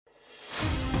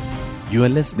You are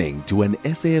listening to an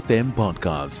SAFM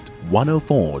podcast,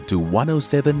 104 to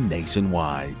 107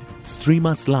 nationwide. Stream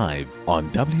us live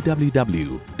on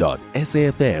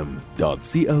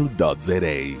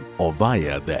www.safm.co.za or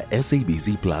via the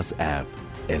SABC Plus app.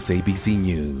 SABC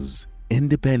News,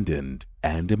 independent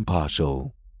and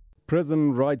impartial.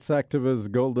 Prison rights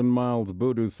activist Golden Miles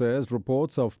Bhudu says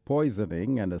reports of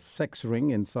poisoning and a sex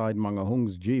ring inside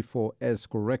Mangaung's G4S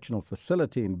Correctional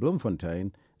Facility in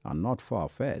Bloemfontein are not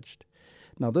far-fetched.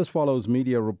 Now, this follows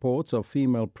media reports of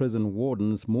female prison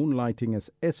wardens moonlighting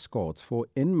as escorts for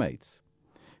inmates.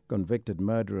 Convicted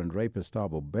murderer and rapist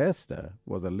Thabo Bester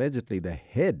was allegedly the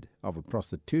head of a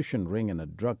prostitution ring and a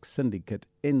drug syndicate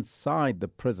inside the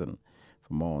prison.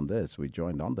 For more on this, we're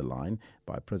joined on the line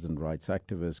by prison rights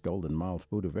activist Golden Miles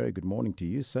Bhudu. Very good morning to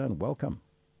you, sir, and welcome.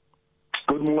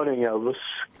 Good morning, Elvis.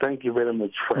 Thank you very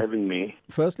much for having me.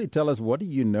 Firstly, tell us, what do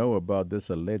you know about this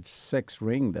alleged sex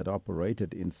ring that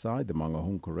operated inside the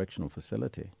Mangaung Correctional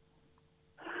Facility?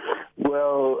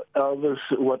 Well, Elvis,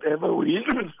 whatever we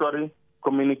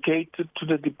communicated to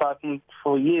the department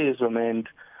for years on end,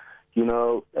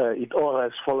 it all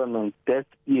has fallen on deaf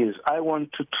ears. I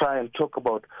want to try and talk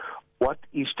about what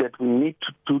is that we need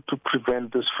to do to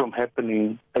prevent this from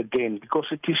happening again, because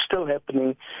it is still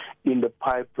happening in the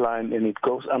pipeline and it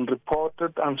goes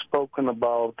unreported, unspoken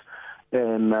about,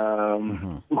 and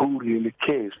who really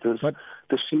cares? But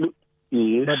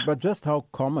just how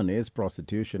common is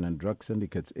prostitution and drug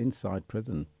syndicates inside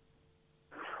prison?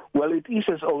 Well, it is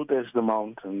as old as the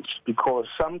mountains, because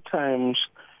sometimes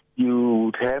you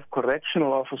would have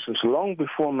correctional officers long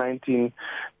before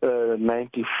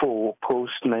 1994,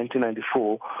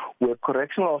 post-1994, where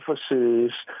correctional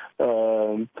officers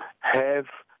have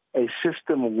a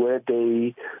system where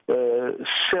they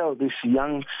sell these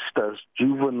youngsters,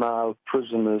 juvenile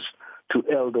prisoners, to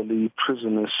elderly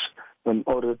prisoners in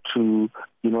order to,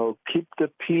 keep the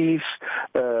peace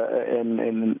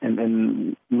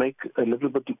and make a little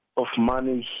bit of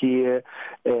money here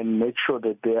and make sure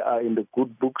that they are in the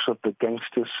good books of the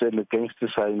gangsters, and the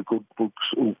gangsters are in good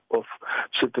books of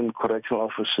certain correctional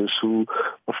officers who,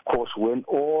 of course, went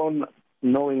on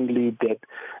knowingly that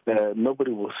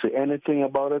nobody will say anything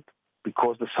about it,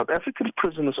 because the South African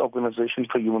Prisoners Organization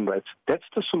for Human Rights, that's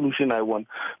the solution I want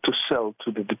to sell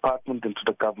to the department and to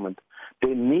the government.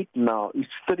 They need now,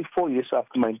 it's 34 years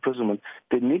after my imprisonment,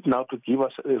 they need now to give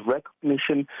us a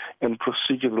recognition and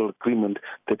procedural agreement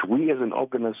that we as an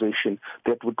organization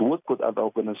that would work with other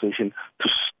organizations to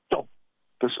stop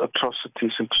these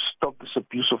atrocities and to stop this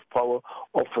abuse of power,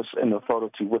 office and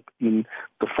authority within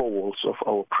the four walls of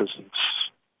our prisons.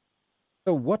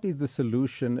 So what is the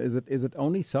solution? Is it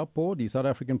only SAPO, the South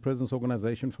African Prisoners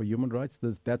Organization for Human Rights?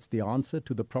 That's the answer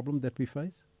to the problem that we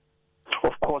face?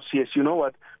 Of course, yes. You know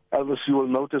what, Elvis, you will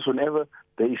notice whenever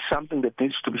there is something that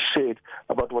needs to be said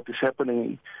about what is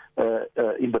happening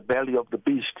in the belly of the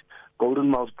beast, Golden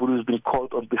Miles Bhudu has been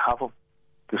called on behalf of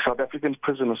the South African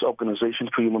Prisoners Organization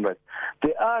for Human Rights.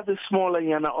 There are the smaller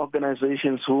Yana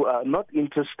organizations who are not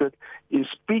interested in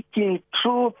speaking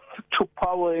truth to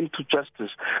power and to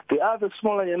justice. There are the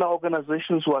smaller Yana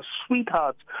organizations who are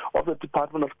sweethearts of the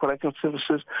Department of Correctional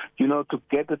Services, to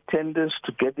get the tenders,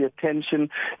 to get the attention,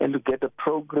 and to get the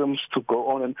programs to go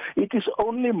on. And it is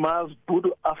only Miles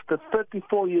Bhudu, after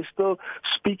 34 years still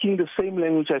speaking the same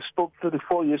language I spoke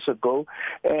 34 years ago,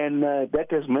 and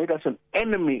that has made us an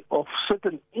enemy of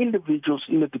certain individuals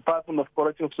in the Department of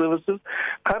Correctional Services.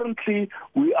 Currently,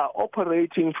 we are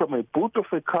operating from a boot of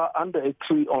a car under a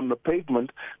tree on the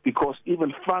pavement, because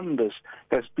even funders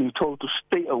has been told to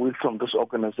stay away from this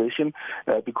organization,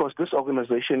 because this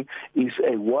organization is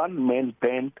a one-man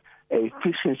band, a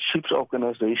fish and chips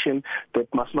organization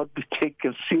that must not be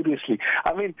taken seriously.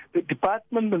 I mean, the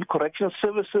Department of Correctional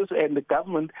Services and the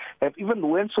government have even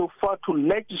went so far to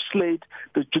legislate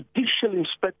the Judicial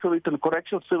Inspectorate and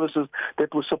Correctional Services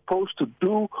that were supposed to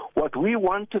do what we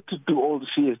wanted to do all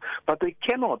these years. But they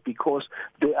cannot, because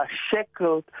they are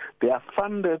shackled, they are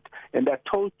funded, and they're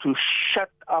told to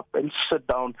shut up and sit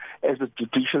down as the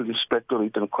Judicial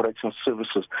Inspectorate and Correctional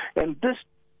Services. And this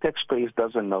taxpayers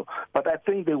doesn't know. But I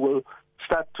think they will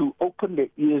start to open their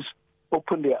ears,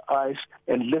 open their eyes,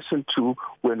 and listen to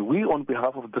when we, on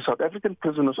behalf of the South African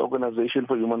Prisoners Organization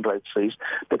for Human Rights, says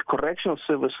that correctional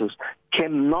services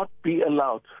cannot be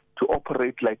allowed to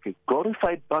operate like a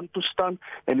glorified Bantustan,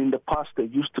 and in the past they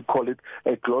used to call it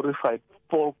a glorified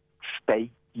folk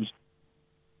state.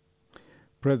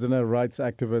 Prisoner rights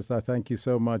activist, I thank you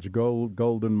so much,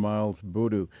 Golden Miles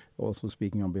Bhudu, also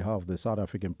speaking on behalf of the South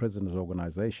African Prisoners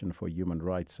Organization for Human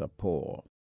Rights, SAPO.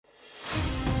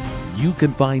 You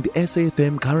can find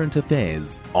SAFM Current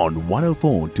Affairs on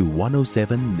 104 to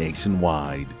 107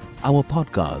 nationwide. Our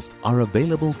podcasts are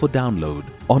available for download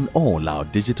on all our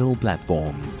digital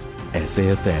platforms.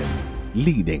 SAFM,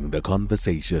 leading the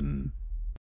conversation.